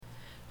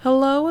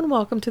Hello and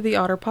welcome to the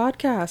Otter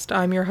Podcast.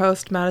 I'm your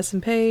host,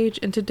 Madison Page,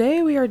 and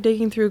today we are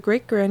digging through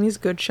Great Granny's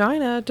good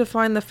china to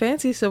find the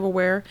fancy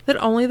silverware that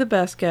only the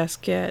best guests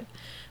get.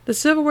 The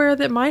silverware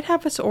that might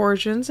have its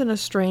origins in a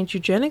strange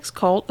eugenics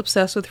cult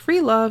obsessed with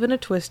free love in a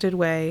twisted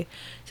way.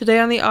 Today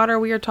on the Otter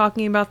we are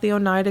talking about the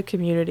Oneida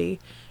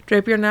community.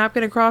 Drape your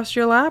napkin across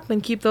your lap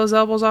and keep those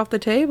elbows off the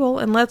table,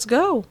 and let's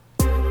go!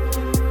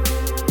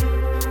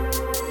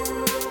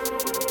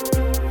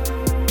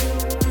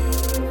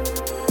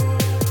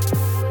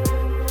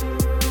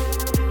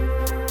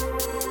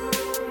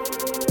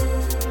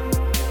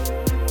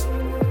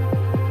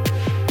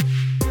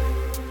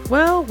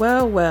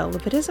 Well,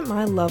 if it isn't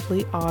my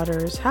lovely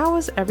otters, how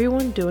is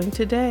everyone doing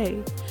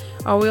today?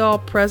 Are we all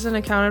present,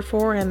 accounted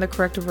for, and the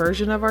correct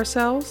version of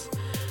ourselves?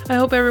 I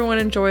hope everyone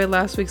enjoyed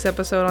last week's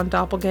episode on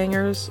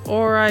doppelgangers,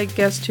 or I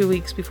guess 2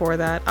 weeks before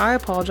that. I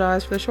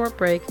apologize for the short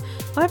break.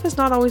 Life is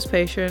not always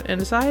patient and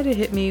decided to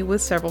hit me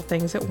with several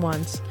things at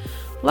once.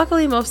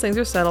 Luckily, most things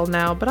are settled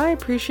now, but I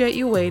appreciate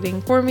you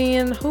waiting for me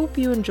and hope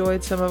you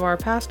enjoyed some of our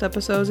past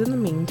episodes in the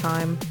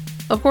meantime.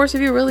 Of course,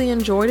 if you really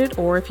enjoyed it,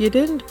 or if you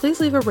didn't, please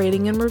leave a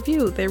rating and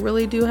review. They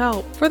really do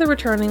help. For the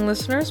returning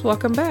listeners,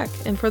 welcome back.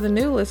 And for the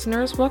new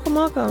listeners, welcome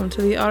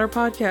to the Otter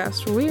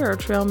Podcast, where we are a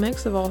trail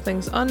mix of all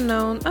things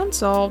unknown,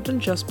 unsolved,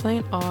 and just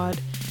plain odd.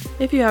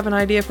 If you have an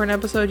idea for an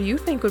episode you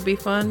think would be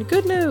fun,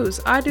 good news!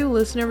 I do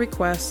listener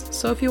requests,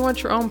 so if you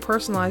want your own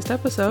personalized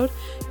episode,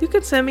 you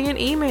can send me an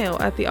email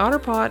at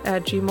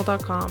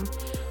theotterpod@gmail.com.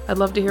 I'd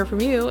love to hear from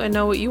you and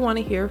know what you want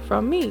to hear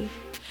from me.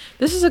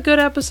 This is a good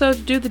episode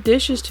to do the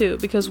dishes to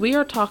because we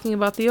are talking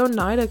about the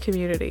Oneida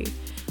community.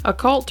 A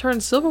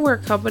cult-turned-silverware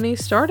company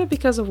started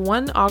because of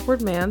one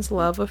awkward man's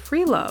love of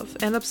free love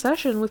and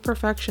obsession with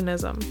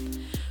perfectionism.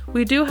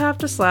 We do have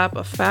to slap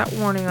a fat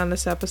warning on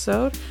this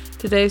episode.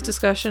 Today's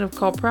discussion of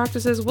cult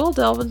practices will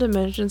delve into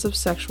mentions of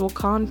sexual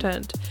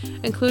content,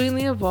 including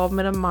the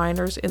involvement of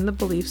minors in the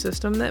belief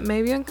system that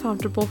may be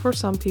uncomfortable for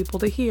some people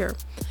to hear.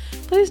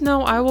 Please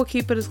know I will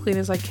keep it as clean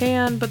as I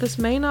can, but this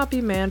may not be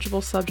a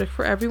manageable subject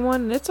for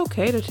everyone, and it's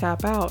okay to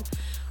tap out.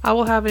 I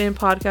will have an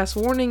in-podcast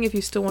warning if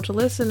you still want to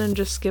listen and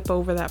just skip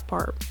over that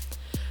part.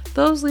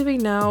 Those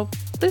leaving now,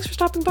 thanks for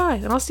stopping by,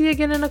 and I'll see you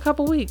again in a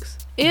couple weeks.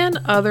 In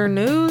other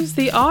news,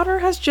 the Otter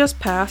has just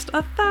passed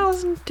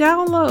 1,000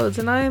 downloads,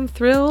 and I am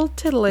thrilled,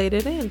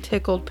 titillated, and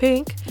tickled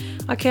pink.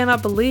 I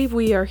cannot believe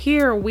we are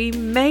here. We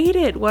made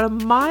it! What a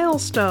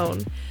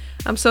milestone!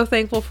 I'm so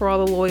thankful for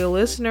all the loyal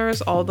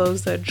listeners, all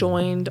those that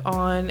joined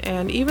on,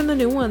 and even the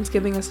new ones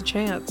giving us a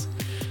chance.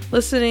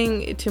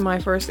 Listening to my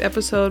first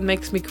episode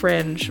makes me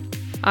cringe.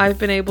 I've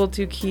been able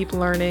to keep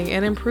learning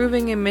and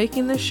improving and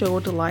making this show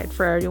a delight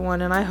for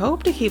everyone, and I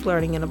hope to keep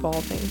learning and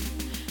evolving.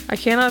 I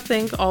cannot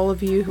thank all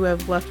of you who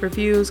have left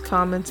reviews,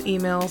 comments,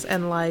 emails,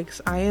 and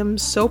likes. I am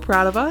so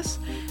proud of us,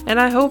 and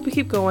I hope we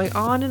keep going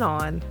on and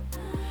on.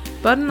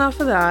 But enough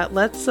of that,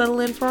 let's settle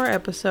in for our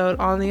episode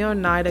on the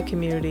Oneida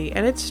community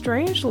and its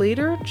strange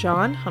leader,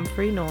 John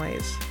Humphrey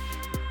Noyes.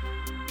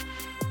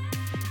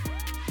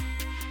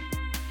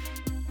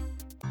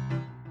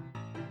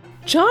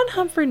 John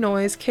Humphrey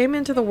Noyes came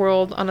into the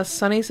world on a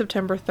sunny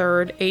September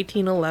 3rd,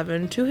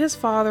 1811, to his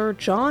father,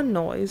 John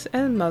Noyes,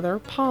 and mother,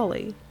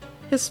 Polly.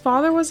 His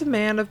father was a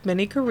man of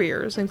many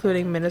careers,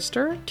 including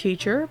minister,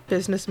 teacher,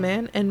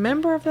 businessman, and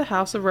member of the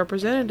House of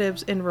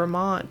Representatives in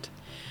Vermont.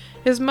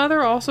 His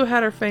mother also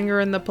had her finger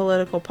in the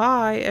political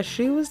pie, as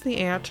she was the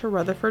aunt to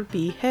Rutherford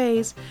B.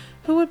 Hayes,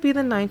 who would be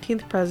the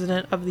 19th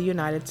President of the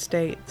United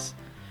States.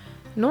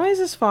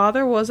 Noyes'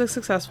 father was a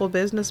successful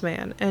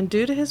businessman, and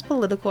due to his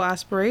political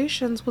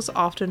aspirations was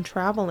often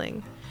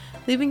traveling,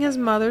 leaving his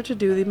mother to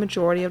do the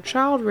majority of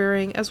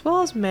child-rearing as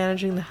well as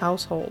managing the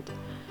household.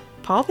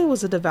 Polly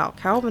was a devout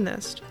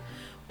Calvinist.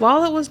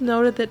 While it was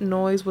noted that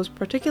Noyes was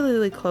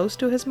particularly close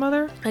to his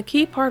mother, a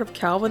key part of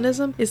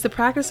Calvinism is the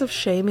practice of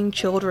shaming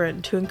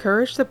children to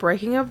encourage the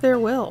breaking of their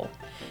will.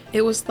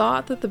 It was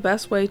thought that the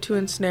best way to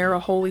ensnare a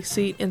holy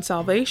seat in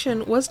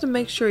salvation was to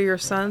make sure your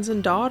sons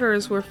and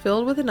daughters were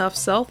filled with enough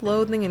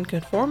self-loathing and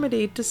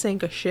conformity to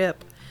sink a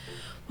ship.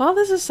 While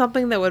this is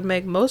something that would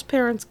make most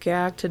parents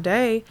gag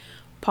today,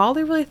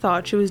 Polly really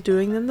thought she was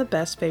doing them the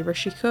best favor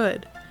she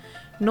could.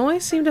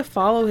 Noyes seemed to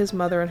follow his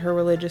mother in her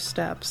religious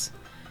steps.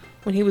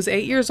 When he was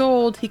 8 years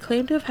old, he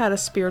claimed to have had a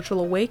spiritual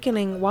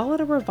awakening while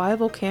at a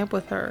revival camp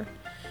with her.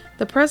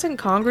 The present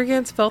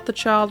congregants felt the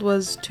child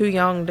was too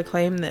young to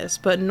claim this,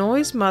 but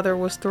Noyes' mother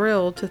was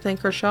thrilled to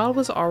think her child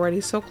was already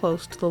so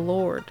close to the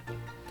Lord.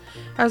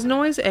 As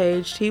Noyes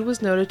aged, he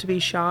was noted to be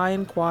shy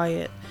and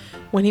quiet.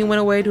 When he went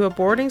away to a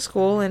boarding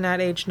school and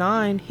at age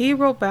 9, he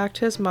wrote back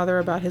to his mother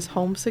about his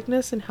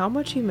homesickness and how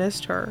much he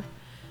missed her.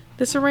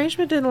 This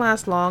arrangement didn't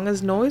last long,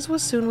 as Noyes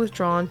was soon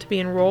withdrawn to be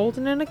enrolled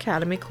in an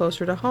academy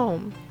closer to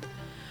home.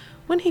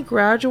 When he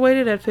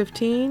graduated at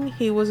 15,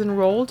 he was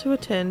enrolled to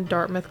attend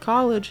Dartmouth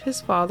College,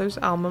 his father's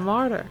alma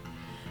mater.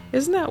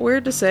 Isn't that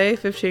weird to say,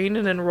 15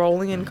 and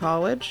enrolling in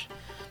college?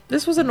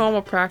 This was a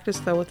normal practice,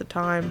 though, at the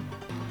time.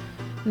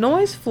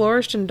 Noyes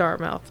flourished in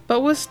Dartmouth, but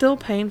was still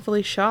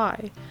painfully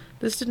shy.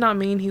 This did not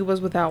mean he was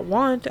without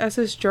want, as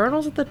his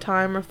journals at the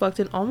time reflect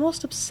an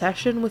almost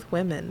obsession with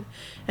women,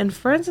 and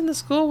friends in the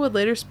school would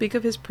later speak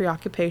of his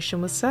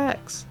preoccupation with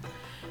sex.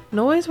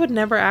 Noyes would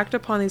never act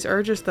upon these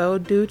urges, though,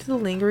 due to the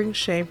lingering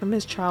shame from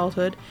his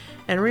childhood,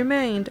 and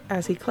remained,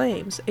 as he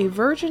claims, a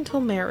virgin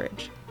till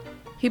marriage.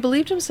 He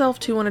believed himself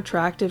too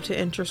unattractive to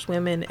interest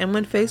women, and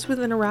when faced with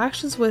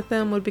interactions with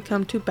them would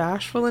become too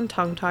bashful and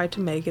tongue-tied to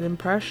make an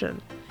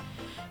impression.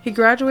 He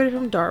graduated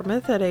from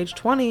Dartmouth at age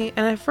 20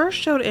 and at first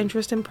showed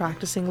interest in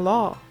practicing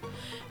law.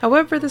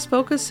 However, this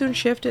focus soon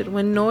shifted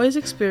when Noyes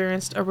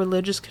experienced a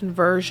religious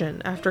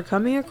conversion after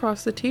coming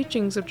across the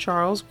teachings of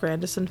Charles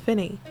Grandison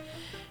Finney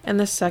and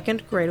the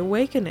Second Great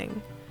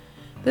Awakening.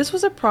 This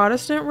was a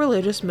Protestant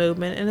religious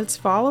movement, and its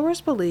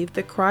followers believed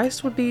that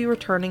Christ would be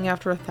returning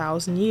after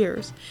 1,000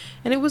 years,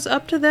 and it was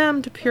up to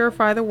them to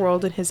purify the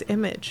world in his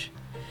image.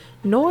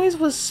 Noyes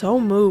was so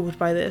moved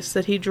by this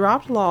that he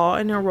dropped law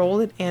and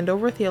enrolled at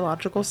Andover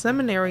Theological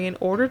Seminary in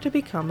order to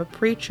become a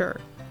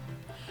preacher.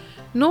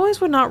 Noyes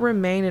would not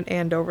remain in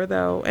Andover,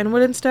 though, and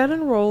would instead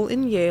enroll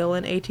in Yale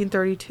in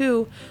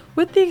 1832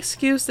 with the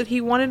excuse that he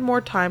wanted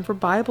more time for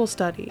Bible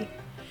study.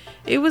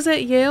 It was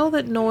at Yale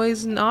that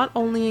Noyes not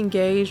only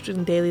engaged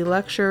in daily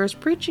lectures,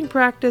 preaching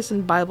practice,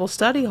 and Bible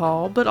study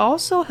hall, but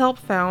also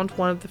helped found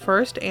one of the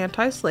first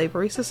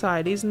anti-slavery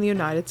societies in the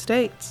United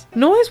States.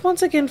 Noyes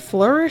once again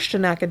flourished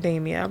in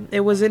academia.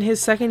 It was in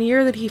his second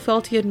year that he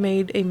felt he had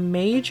made a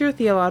major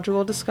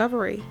theological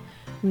discovery.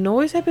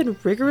 Noyes had been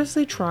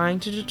rigorously trying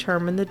to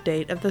determine the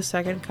date of the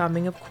second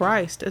coming of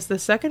Christ, as the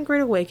Second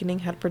Great Awakening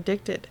had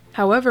predicted.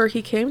 However,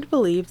 he came to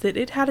believe that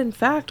it had in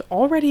fact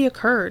already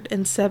occurred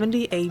in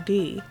 70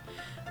 AD.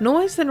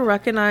 Noyes then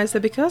recognized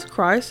that because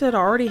Christ had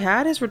already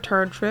had his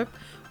return trip,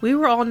 we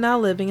were all now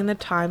living in the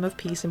time of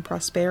peace and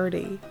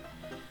prosperity.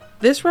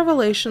 This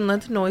revelation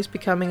led to Noyes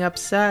becoming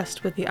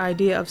obsessed with the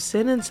idea of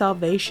sin and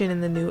salvation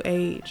in the new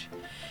age.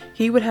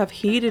 He would have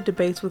heated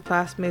debates with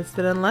classmates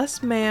that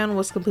unless man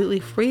was completely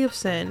free of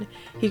sin,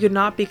 he could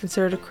not be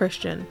considered a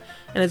Christian,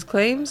 and his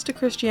claims to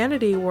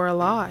Christianity were a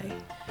lie.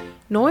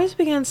 Noyes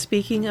began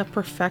speaking of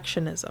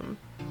perfectionism.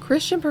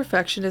 Christian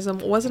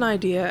perfectionism was an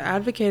idea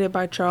advocated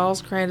by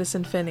Charles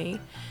Grandison Finney.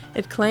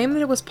 It claimed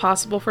that it was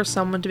possible for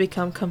someone to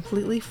become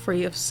completely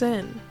free of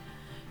sin.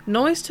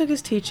 Noyes took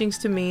his teachings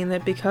to mean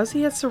that because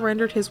he had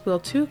surrendered his will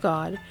to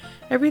God,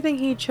 everything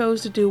he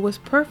chose to do was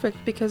perfect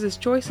because his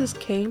choices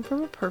came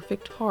from a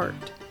perfect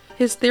heart.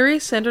 His theory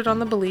centered on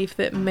the belief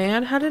that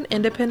man had an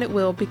independent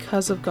will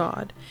because of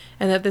God,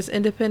 and that this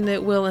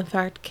independent will in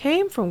fact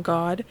came from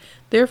God,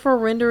 therefore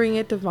rendering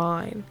it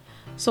divine.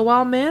 So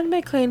while man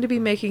may claim to be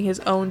making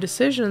his own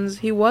decisions,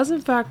 he was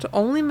in fact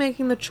only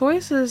making the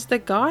choices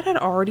that God had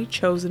already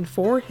chosen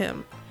for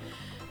him.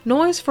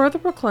 Noyes further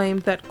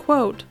proclaimed that,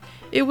 quote,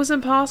 "It was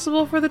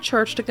impossible for the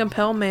church to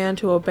compel man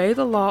to obey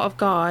the law of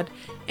God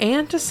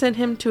and to send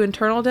him to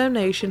eternal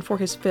damnation for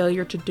his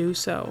failure to do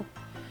so."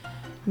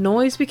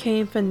 Noyes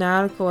became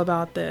fanatical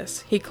about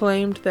this. He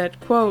claimed that,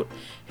 quote,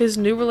 "His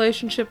new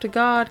relationship to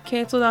God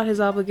canceled out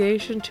his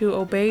obligation to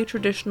obey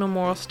traditional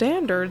moral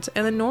standards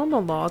and the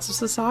normal laws of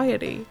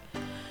society."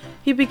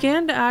 He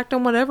began to act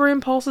on whatever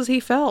impulses he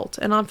felt,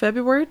 and on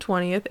February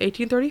 20th,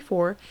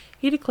 1834,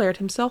 he declared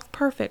himself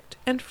perfect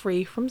and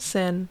free from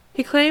sin.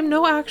 He claimed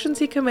no actions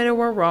he committed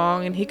were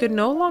wrong, and he could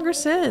no longer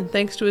sin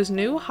thanks to his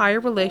new,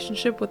 higher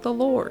relationship with the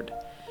Lord.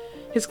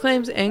 His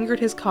claims angered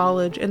his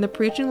college, and the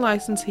preaching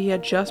license he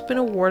had just been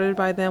awarded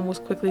by them was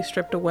quickly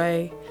stripped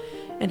away,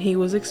 and he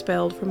was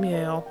expelled from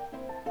Yale.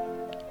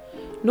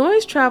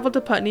 Noyes traveled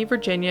to Putney,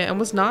 Virginia, and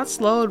was not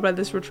slowed by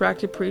this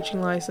retracted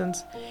preaching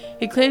license.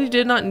 He claimed he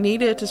did not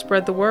need it to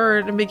spread the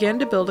word, and began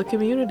to build a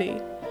community.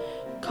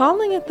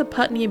 Calling it the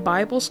Putney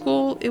Bible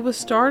School, it was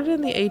started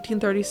in the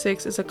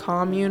 1836 as a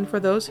commune for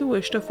those who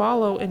wished to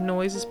follow in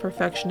Noyes'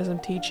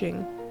 perfectionism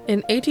teaching.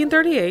 In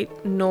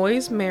 1838,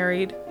 Noyes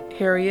married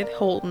Harriet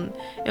Holton,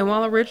 and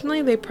while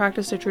originally they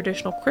practiced a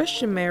traditional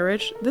Christian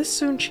marriage, this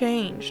soon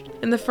changed.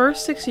 In the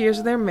first 6 years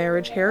of their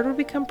marriage, Harriet would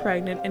become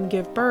pregnant and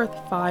give birth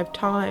 5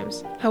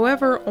 times.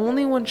 However,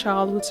 only one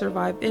child would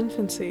survive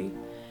infancy.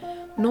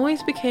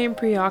 Noyes became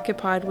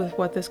preoccupied with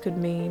what this could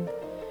mean.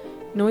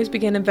 Noyes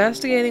began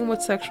investigating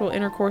what sexual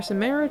intercourse in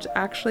marriage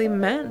actually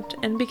meant,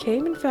 and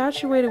became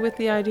infatuated with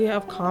the idea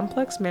of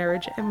complex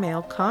marriage and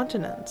male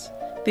continence.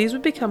 These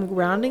would become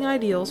grounding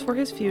ideals for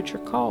his future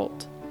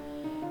cult.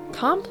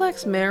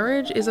 Complex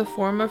marriage is a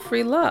form of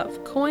free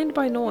love, coined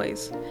by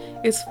Noyes.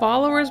 Its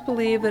followers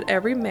believed that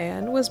every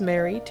man was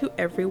married to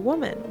every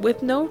woman,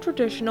 with no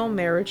traditional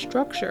marriage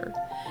structure.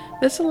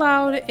 This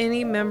allowed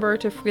any member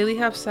to freely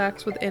have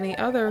sex with any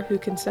other who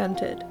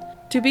consented.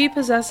 To be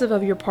possessive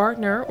of your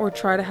partner or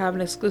try to have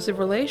an exclusive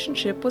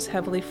relationship was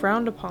heavily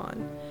frowned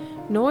upon.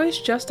 Noyes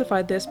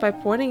justified this by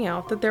pointing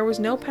out that there was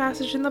no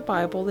passage in the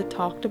Bible that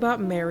talked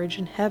about marriage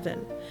in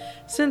heaven.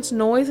 Since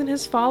Noyes and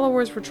his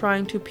followers were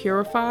trying to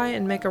purify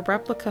and make a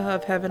replica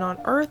of heaven on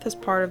earth as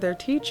part of their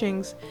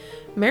teachings,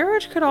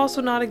 marriage could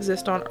also not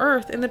exist on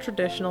earth in the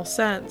traditional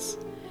sense.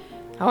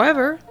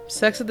 However,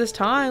 sex at this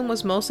time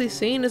was mostly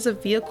seen as a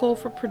vehicle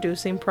for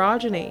producing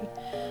progeny.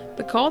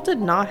 The cult did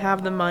not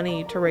have the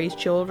money to raise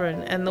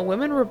children, and the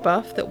women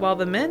rebuffed that while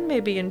the men may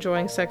be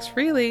enjoying sex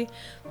freely,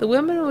 the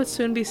women would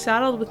soon be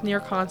saddled with near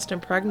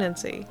constant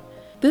pregnancy.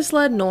 This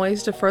led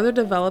Noyes to further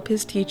develop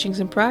his teachings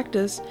and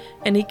practice,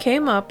 and he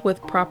came up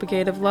with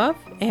propagative love,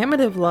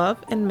 amative love,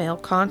 and male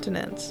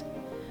continence.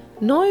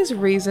 Noyes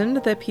reasoned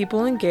that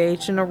people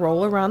engaged in a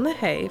roll around the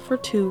hay for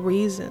two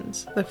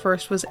reasons. The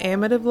first was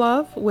amative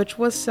love, which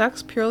was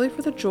sex purely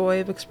for the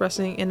joy of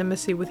expressing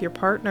intimacy with your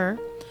partner.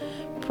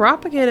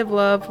 Propagative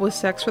love was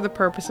sex for the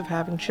purpose of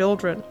having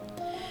children.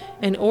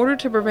 In order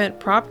to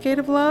prevent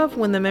propagative love,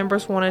 when the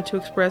members wanted to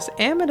express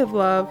amative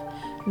love,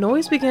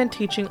 Noyes began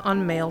teaching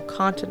on male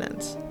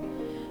continence.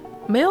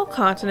 Male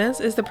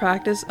continence is the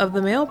practice of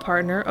the male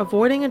partner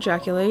avoiding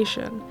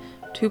ejaculation.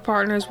 Two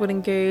partners would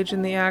engage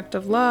in the act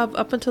of love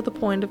up until the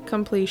point of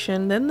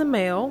completion, then the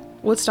male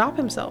would stop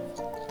himself.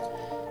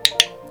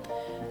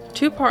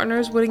 Two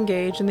partners would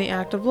engage in the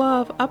act of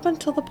love up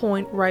until the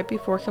point right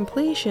before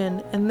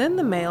completion, and then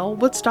the male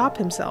would stop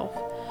himself.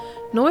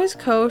 Noyes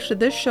coached that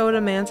this showed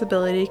a man's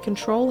ability to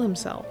control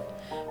himself.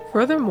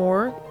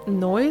 Furthermore,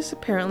 Noyes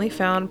apparently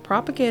found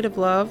propagative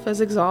love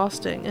as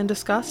exhausting and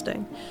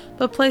disgusting,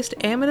 but placed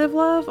amative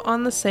love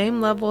on the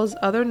same level as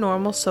other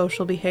normal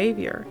social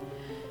behavior.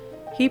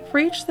 He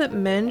preached that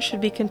men should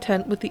be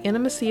content with the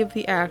intimacy of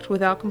the act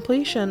without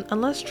completion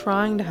unless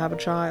trying to have a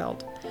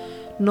child.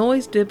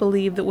 Noyes did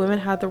believe that women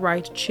had the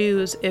right to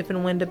choose if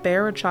and when to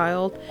bear a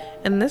child,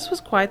 and this was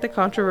quite the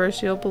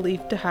controversial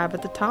belief to have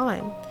at the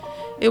time.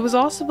 It was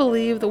also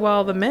believed that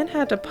while the men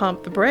had to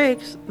pump the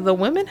brakes, the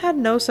women had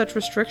no such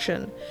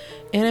restriction,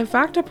 and in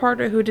fact a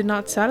partner who did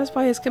not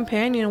satisfy his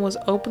companion was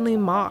openly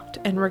mocked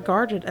and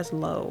regarded as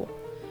low.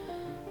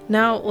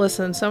 Now,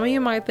 listen, some of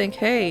you might think,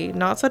 hey,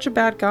 not such a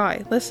bad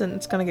guy. Listen,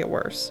 it's gonna get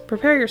worse.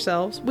 Prepare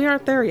yourselves, we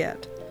aren't there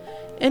yet.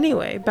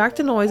 Anyway, back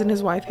to Noyes and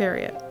his wife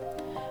Harriet.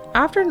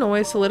 After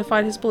Noyes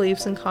solidified his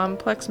beliefs in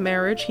complex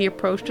marriage, he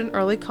approached an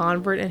early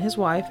convert and his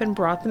wife and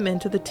brought them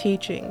into the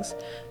teachings.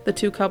 The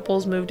two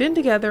couples moved in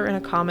together in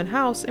a common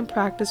house and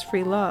practiced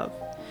free love.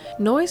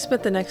 Noyes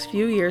spent the next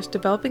few years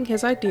developing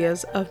his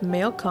ideas of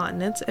male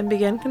continence and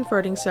began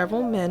converting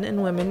several men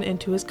and women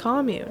into his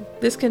commune.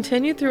 This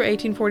continued through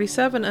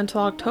 1847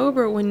 until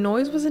October, when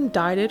Noyes was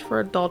indicted for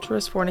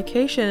adulterous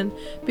fornication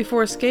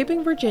before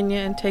escaping Virginia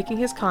and taking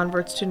his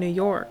converts to New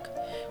York,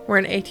 where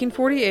in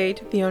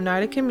 1848 the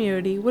Oneida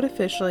community would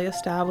officially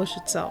establish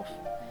itself.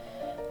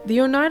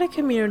 The Oneida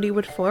community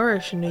would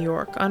flourish in New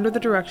York under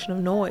the direction of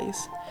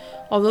Noyes.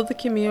 Although the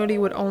community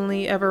would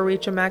only ever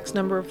reach a max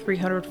number of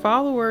 300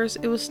 followers,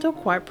 it was still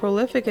quite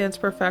prolific in its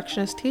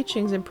perfectionist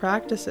teachings and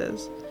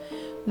practices.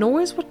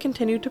 Noyes would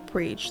continue to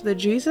preach that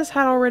Jesus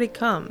had already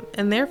come,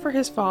 and therefore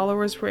his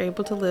followers were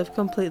able to live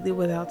completely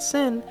without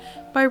sin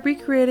by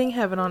recreating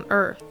heaven on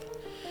earth.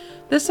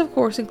 This, of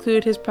course,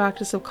 included his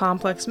practice of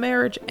complex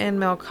marriage and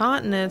male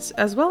continence,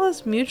 as well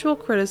as mutual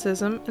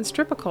criticism and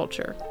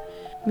stripiculture.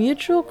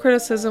 Mutual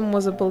criticism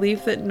was a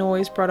belief that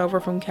Noyes brought over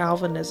from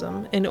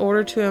Calvinism. In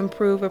order to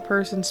improve a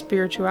person's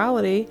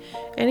spirituality,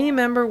 any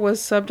member was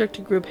subject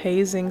to group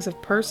hazings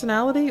of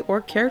personality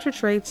or character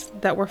traits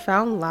that were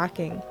found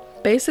lacking.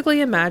 Basically,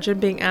 imagine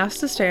being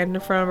asked to stand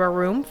in front of a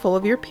room full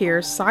of your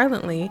peers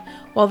silently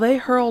while they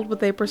hurled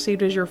what they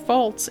perceived as your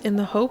faults in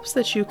the hopes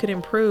that you could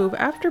improve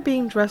after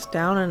being dressed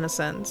down in a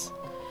sense.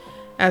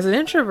 As an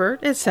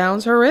introvert, it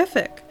sounds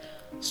horrific.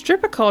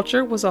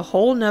 Stripiculture was a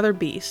whole nother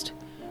beast.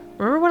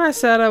 Remember when I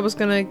said it was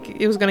gonna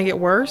get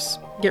worse?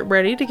 Get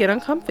ready to get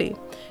uncomfy.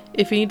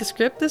 If you need to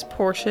skip this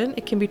portion,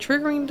 it can be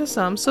triggering to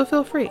some, so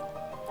feel free.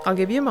 I'll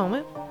give you a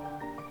moment.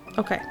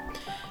 Okay.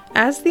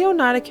 As the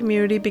Oneida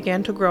community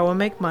began to grow and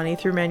make money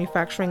through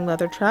manufacturing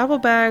leather travel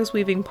bags,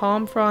 weaving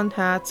palm frond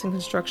hats, and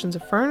constructions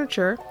of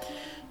furniture,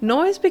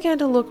 Noyes began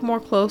to look more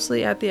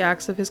closely at the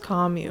acts of his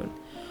commune.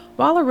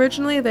 While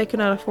originally they could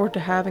not afford to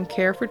have and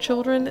care for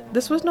children,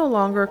 this was no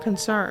longer a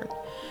concern.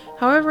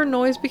 However,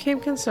 Noyes became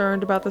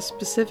concerned about the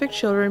specific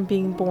children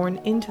being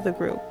born into the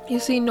group. You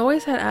see,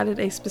 Noyes had added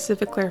a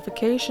specific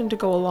clarification to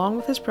go along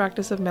with his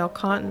practice of male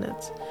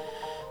continence.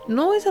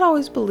 Noyes had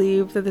always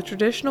believed that the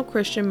traditional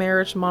Christian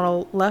marriage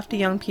model left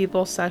young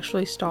people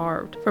sexually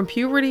starved, from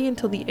puberty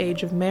until the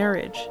age of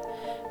marriage.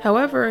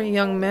 However,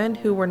 young men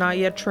who were not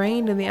yet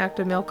trained in the act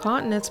of male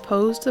continence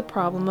posed the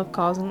problem of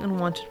causing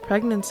unwanted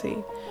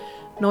pregnancy.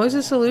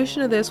 Noyes'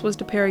 solution to this was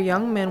to pair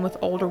young men with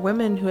older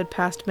women who had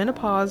passed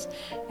menopause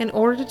in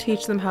order to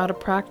teach them how to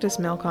practice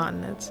male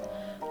continence.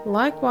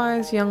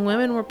 Likewise, young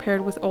women were paired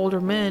with older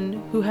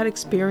men who had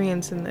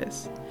experience in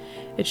this.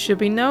 It should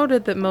be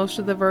noted that most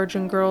of the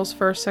virgin girl's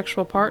first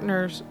sexual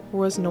partners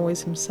was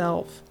Noyes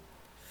himself.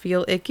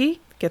 Feel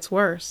icky? Gets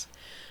worse.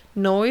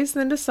 Noyes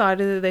then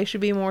decided that they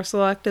should be more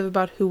selective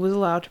about who was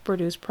allowed to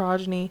produce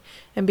progeny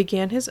and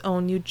began his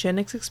own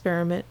eugenics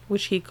experiment,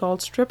 which he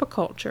called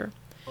stripiculture.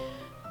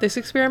 This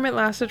experiment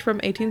lasted from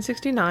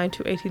 1869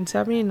 to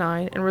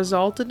 1879 and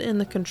resulted in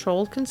the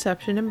controlled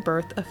conception and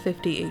birth of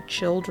 58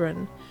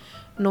 children.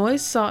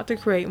 Noyes sought to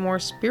create more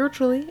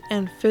spiritually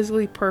and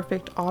physically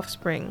perfect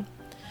offspring.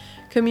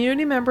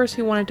 Community members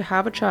who wanted to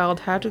have a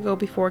child had to go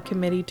before a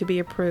committee to be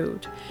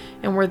approved,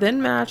 and were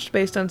then matched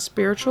based on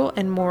spiritual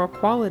and moral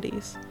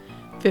qualities.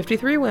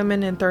 53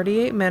 women and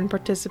 38 men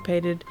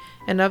participated,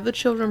 and of the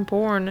children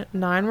born,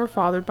 9 were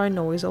fathered by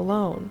Noyes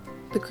alone.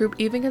 The group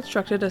even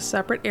constructed a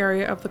separate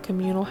area of the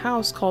communal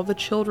house called the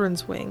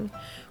Children's Wing,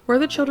 where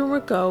the children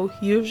would go,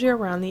 usually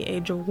around the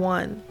age of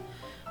 1.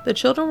 The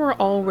children were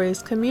all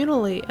raised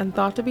communally and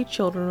thought to be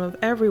children of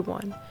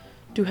everyone.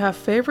 To have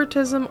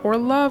favoritism or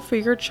love for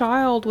your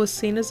child was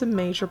seen as a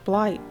major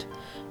blight.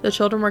 The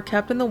children were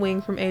kept in the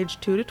wing from age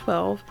 2 to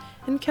 12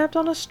 and kept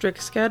on a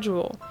strict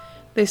schedule.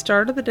 They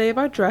started the day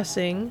by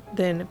dressing,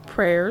 then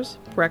prayers,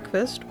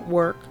 breakfast,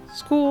 work,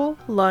 school,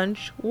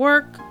 lunch,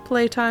 work,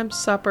 playtime,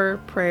 supper,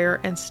 prayer,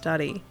 and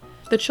study.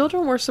 The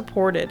children were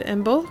supported,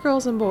 and both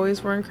girls and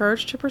boys were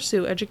encouraged to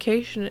pursue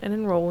education and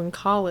enroll in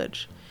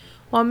college.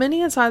 While many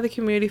inside the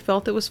community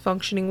felt it was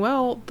functioning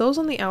well, those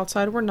on the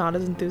outside were not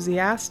as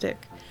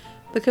enthusiastic.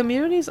 The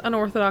community's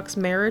unorthodox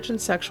marriage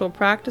and sexual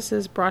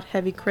practices brought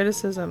heavy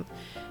criticism.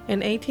 In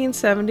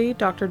 1870,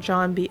 Dr.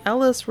 John B.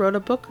 Ellis wrote a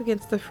book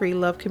against the free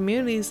love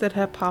communities that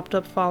had popped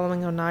up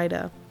following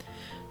Oneida.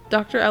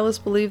 Dr. Ellis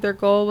believed their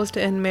goal was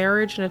to end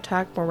marriage and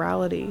attack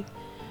morality.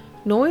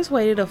 Noyes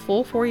waited a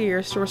full 4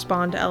 years to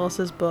respond to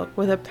Ellis's book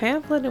with a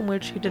pamphlet in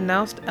which he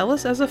denounced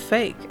Ellis as a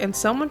fake and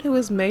someone who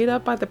was made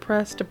up by the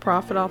press to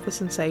profit off of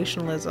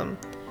sensationalism.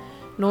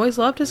 Noyes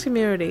loved his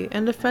community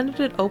and defended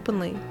it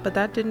openly, but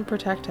that didn't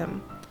protect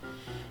him.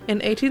 In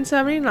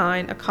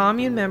 1879, a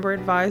commune member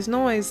advised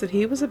Noyes that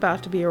he was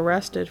about to be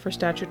arrested for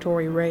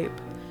statutory rape.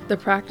 The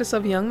practice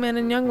of young men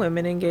and young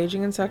women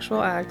engaging in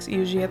sexual acts,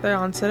 usually at the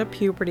onset of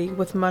puberty,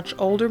 with much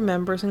older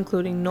members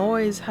including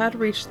Noyes, had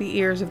reached the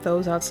ears of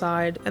those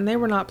outside, and they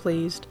were not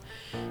pleased.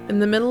 In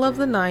the middle of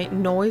the night,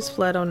 Noyes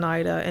fled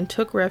Oneida and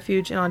took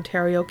refuge in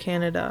Ontario,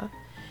 Canada.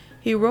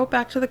 He wrote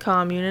back to the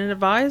commune and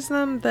advised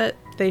them that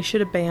they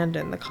should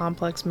abandon the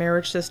complex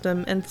marriage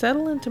system and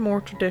settle into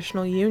more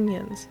traditional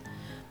unions.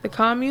 The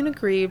commune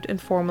agreed and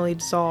formally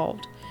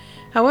dissolved.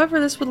 However,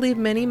 this would leave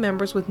many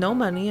members with no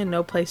money and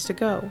no place to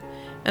go.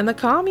 And the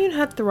commune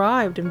had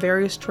thrived in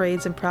various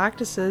trades and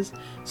practices,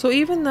 so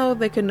even though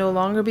they could no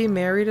longer be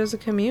married as a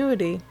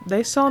community,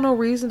 they saw no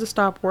reason to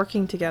stop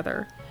working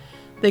together.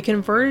 They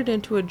converted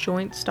into a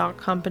joint stock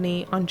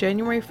company on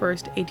January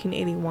 1st,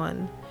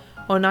 1881.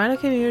 Oneida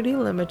Community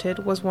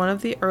Limited was one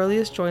of the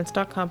earliest joint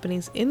stock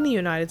companies in the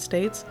United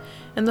States,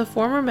 and the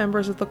former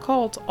members of the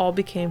cult all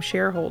became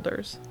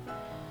shareholders.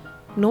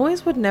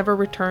 Noyes would never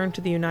return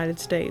to the United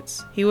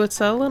States. He would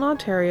settle in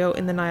Ontario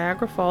in the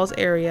Niagara Falls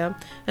area,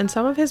 and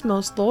some of his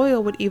most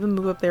loyal would even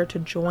move up there to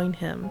join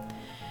him.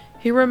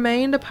 He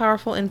remained a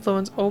powerful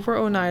influence over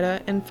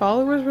Oneida, and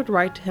followers would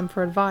write to him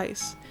for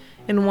advice.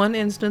 In one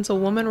instance, a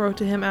woman wrote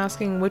to him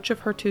asking which of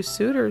her 2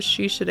 suitors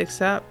she should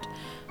accept.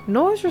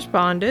 Noyes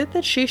responded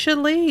that she should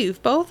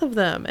leave both of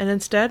them and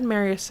instead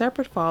marry a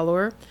separate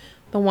follower,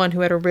 the one who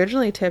had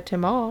originally tipped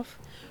him off,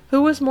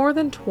 who was more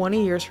than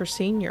 20 years her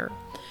senior.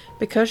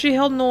 Because she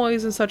held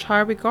Noyes in such high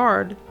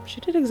regard,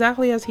 she did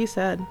exactly as he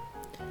said.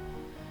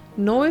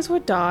 Noyes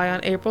would die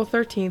on April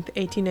 13,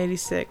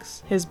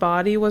 1886. His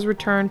body was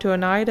returned to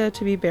Oneida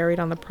to be buried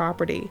on the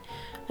property,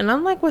 and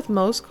unlike with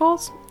most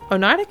cults,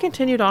 Oneida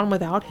continued on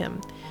without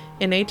him.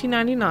 In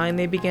 1899,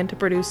 they began to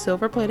produce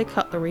silver-plated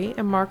cutlery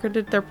and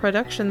marketed their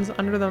productions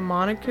under the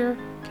moniker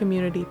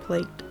Community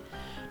Plate.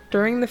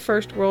 During the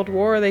First World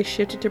War, they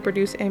shifted to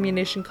produce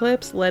ammunition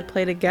clips,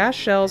 lead-plated gas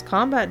shells,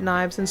 combat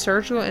knives, and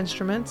surgical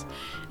instruments,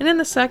 and in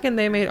the Second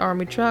they made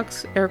army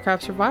trucks,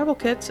 aircraft survival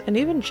kits, and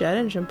even jet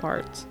engine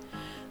parts.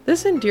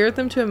 This endeared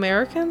them to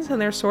Americans,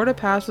 and their sordid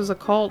past as a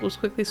cult was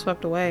quickly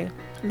swept away.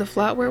 The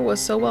flatware was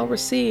so well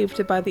received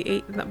that by the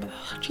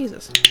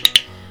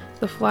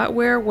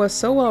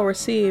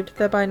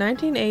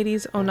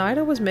 1980s,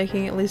 Oneida was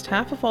making at least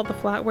half of all the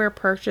flatware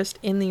purchased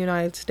in the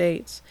United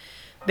States.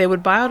 They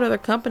would buy out other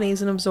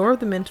companies and absorb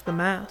them into the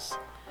mass.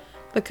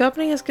 The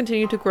company has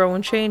continued to grow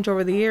and change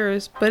over the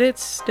years, but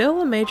it's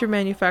still a major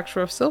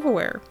manufacturer of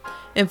silverware.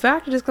 In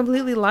fact, it is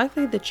completely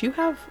likely that you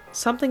have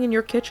something in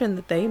your kitchen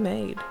that they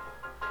made.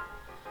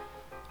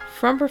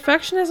 From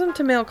perfectionism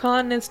to male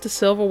continence to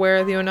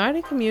silverware, the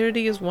Oneida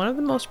community is one of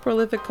the most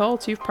prolific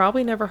cults you've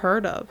probably never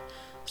heard of.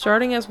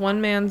 Starting as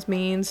one man's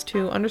means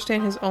to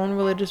understand his own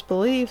religious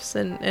beliefs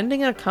and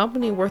ending in a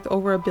company worth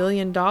over $1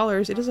 billion,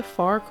 it is a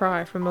far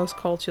cry from most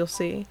cults you'll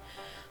see.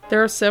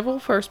 There are several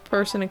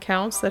first-person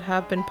accounts that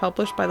have been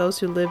published by those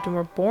who lived and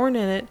were born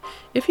in it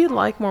if you'd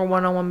like more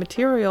one-on-one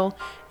material,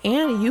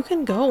 and you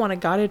can go on a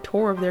guided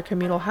tour of their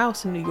communal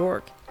house in New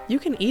York. You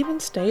can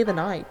even stay the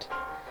night.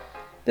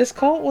 This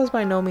cult was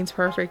by no means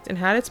perfect and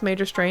had its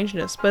major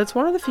strangeness, but it's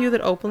one of the few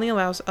that openly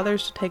allows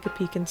others to take a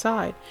peek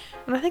inside,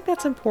 and I think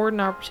that's an important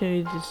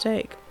opportunity to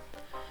take.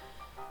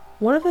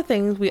 One of the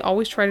things we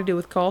always try to do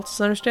with cults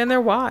is understand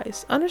their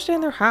whys,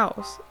 understand their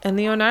hows, and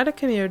the Oneida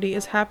community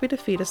is happy to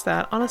feed us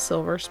that on a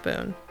silver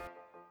spoon.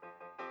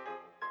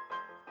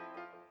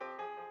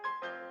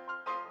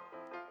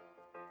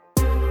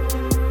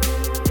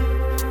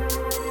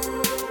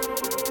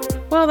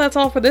 Well, that's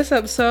all for this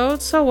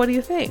episode, so what do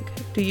you think?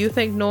 Do you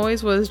think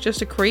Noise was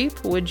just a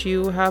creep? Would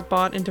you have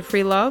bought into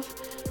free love?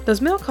 Does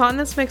male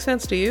continence make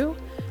sense to you?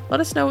 Let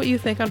us know what you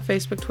think on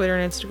Facebook, Twitter,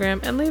 and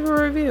Instagram, and leave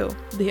a review.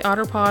 The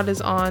OtterPod is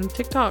on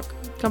TikTok.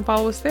 Come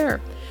follow us there.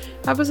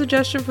 Have a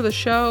suggestion for the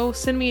show?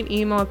 Send me an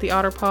email at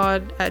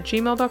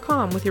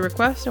theotterpod@gmail.com with your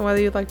request and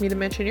whether you'd like me to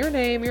mention your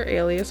name, your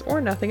alias,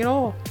 or nothing at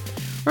all.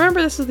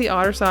 Remember, this is the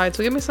Otter side,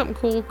 so give me something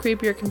cool,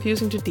 creepy, or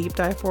confusing to deep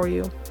dive for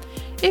you.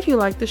 If you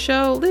like the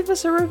show, leave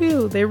us a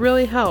review. They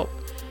really help.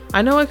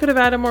 I know I could have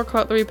added more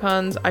cutlery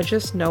puns. I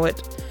just know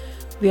it.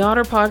 The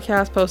Otter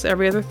podcast posts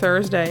every other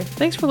Thursday.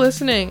 Thanks for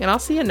listening, and I'll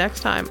see you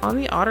next time on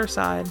the Otter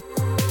side.